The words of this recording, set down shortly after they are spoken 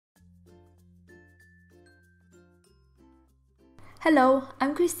Hello,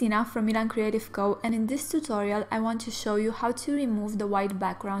 I'm Christina from Milan Creative Co, and in this tutorial I want to show you how to remove the white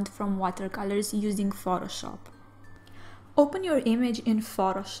background from watercolors using Photoshop. Open your image in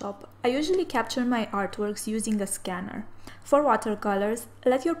Photoshop. I usually capture my artworks using a scanner. For watercolors,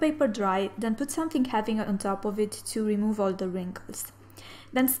 let your paper dry, then put something heavy on top of it to remove all the wrinkles.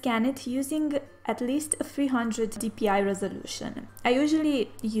 Then scan it using at least a 300 dpi resolution. I usually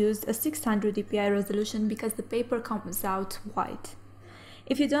use a 600 dpi resolution because the paper comes out white.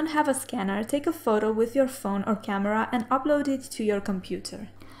 If you don't have a scanner, take a photo with your phone or camera and upload it to your computer.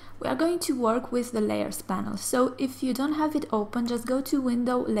 We are going to work with the Layers panel, so if you don't have it open, just go to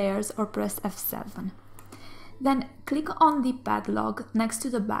Window, Layers or press F7. Then click on the padlock next to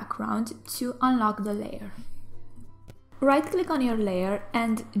the background to unlock the layer. Right-click on your layer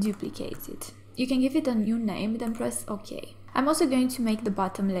and duplicate it. You can give it a new name, then press OK. I'm also going to make the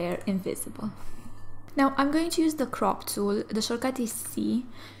bottom layer invisible. Now I'm going to use the crop tool, the shortcut is C,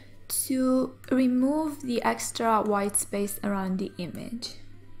 to remove the extra white space around the image.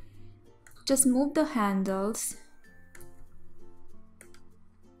 Just move the handles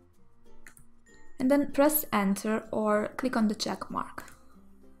and then press Enter or click on the check mark.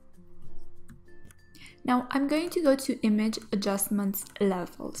 Now I'm going to go to Image Adjustments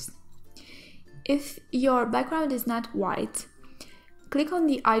Levels. If your background is not white, click on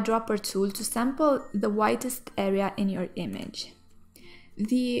the eyedropper tool to sample the whitest area in your image.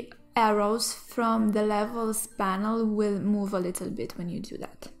 The arrows from the Levels panel will move a little bit when you do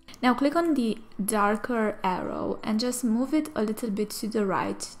that. Now click on the darker arrow and just move it a little bit to the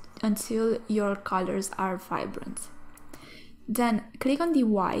right until your colors are vibrant. Then click on the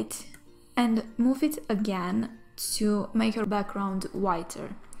white and move it again to make your background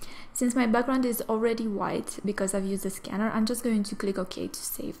whiter. Since my background is already white because I've used a scanner, I'm just going to click OK to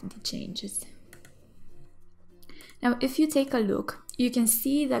save the changes. Now if you take a look, you can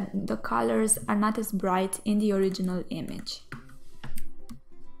see that the colors are not as bright in the original image.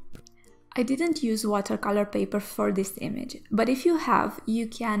 I didn't use watercolor paper for this image, but if you have, you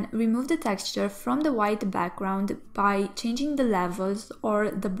can remove the texture from the white background by changing the levels or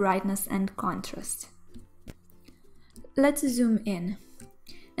the brightness and contrast. Let's zoom in.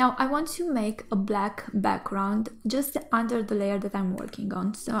 Now I want to make a black background just under the layer that I'm working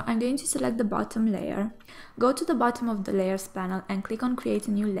on. So I'm going to select the bottom layer, go to the bottom of the Layers panel and click on Create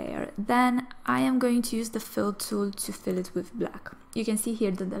a new layer. Then I am going to use the Fill tool to fill it with black. You can see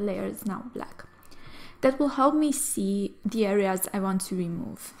here that the layer is now black. That will help me see the areas I want to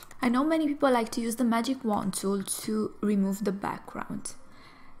remove. I know many people like to use the Magic Wand tool to remove the background.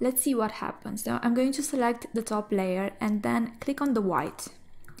 Let's see what happens. Now I'm going to select the top layer and then click on the white.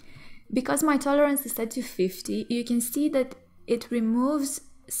 Because my tolerance is set to 50, you can see that it removes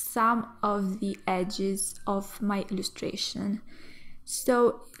some of the edges of my illustration.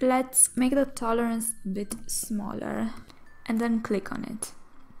 So let's make the tolerance a bit smaller and then click on it.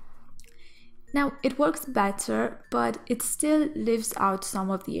 Now it works better, but it still leaves out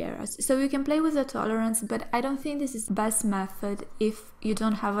some of the areas. So you can play with the tolerance, but I don't think this is the best method if you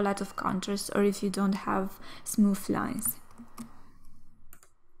don't have a lot of contrast or if you don't have smooth lines.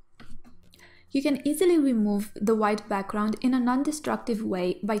 You can easily remove the white background in a non-destructive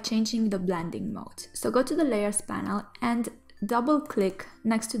way by changing the blending mode. So go to the Layers panel and double-click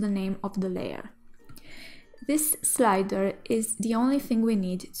next to the name of the layer. This slider is the only thing we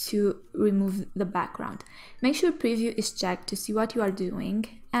need to remove the background. Make sure Preview is checked to see what you are doing,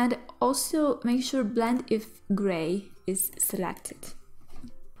 and also make sure Blend if Gray is selected.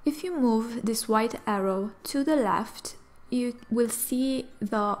 If you move this white arrow to the left, you will see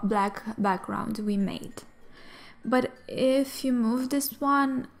the black background we made. But if you move this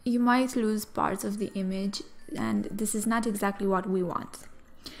one, you might lose parts of the image, and this is not exactly what we want.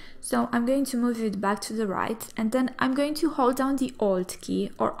 So I'm going to move it back to the right, and then I'm going to hold down the Alt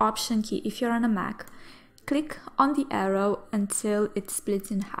key or Option key if you're on a Mac. Click on the arrow until it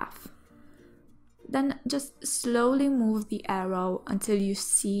splits in half. Then just slowly move the arrow until you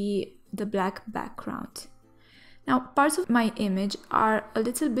see the black background. Now, parts of my image are a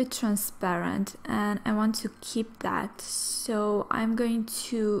little bit transparent and I want to keep that, so I'm going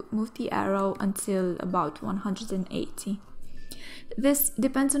to move the arrow until about 180. This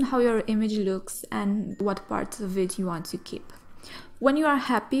depends on how your image looks and what parts of it you want to keep. When you are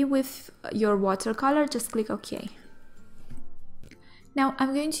happy with your watercolor, just click OK. Now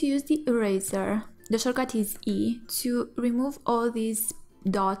I'm going to use the eraser, the shortcut is E, to remove all these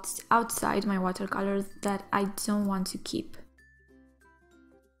dots outside my watercolors that I don't want to keep.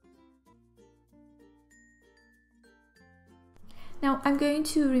 Now I'm going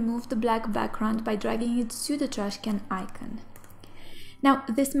to remove the black background by dragging it to the trash can icon. Now,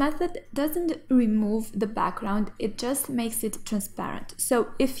 this method doesn't remove the background, it just makes it transparent. So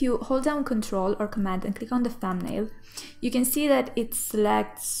if you hold down Control or Command and click on the thumbnail, you can see that it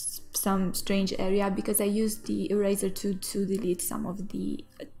selects some strange area because I used the eraser tool to delete some of the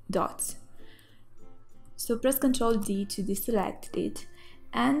dots. So press Ctrl D to deselect it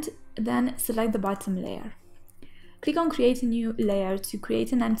and then select the bottom layer. Click on Create a New Layer to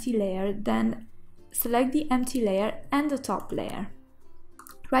create an empty layer, then select the empty layer and the top layer.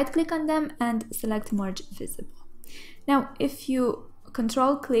 Right-click on them and select Merge Visible. Now, if you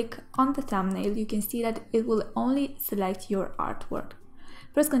Control-click on the thumbnail, you can see that it will only select your artwork.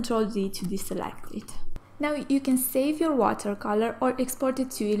 Press Ctrl D to deselect it. Now you can save your watercolor or export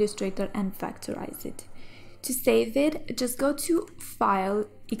it to Illustrator and vectorize it. To save it, just go to File,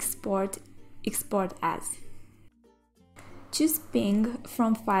 Export, Export As. Choose Ping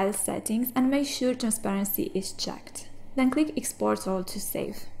from File Settings and make sure transparency is checked. Then click Export All to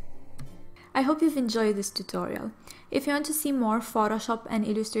save. I hope you've enjoyed this tutorial. If you want to see more Photoshop and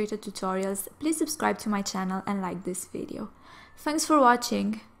Illustrator tutorials, please subscribe to my channel and like this video. Thanks for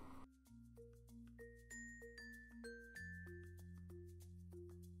watching!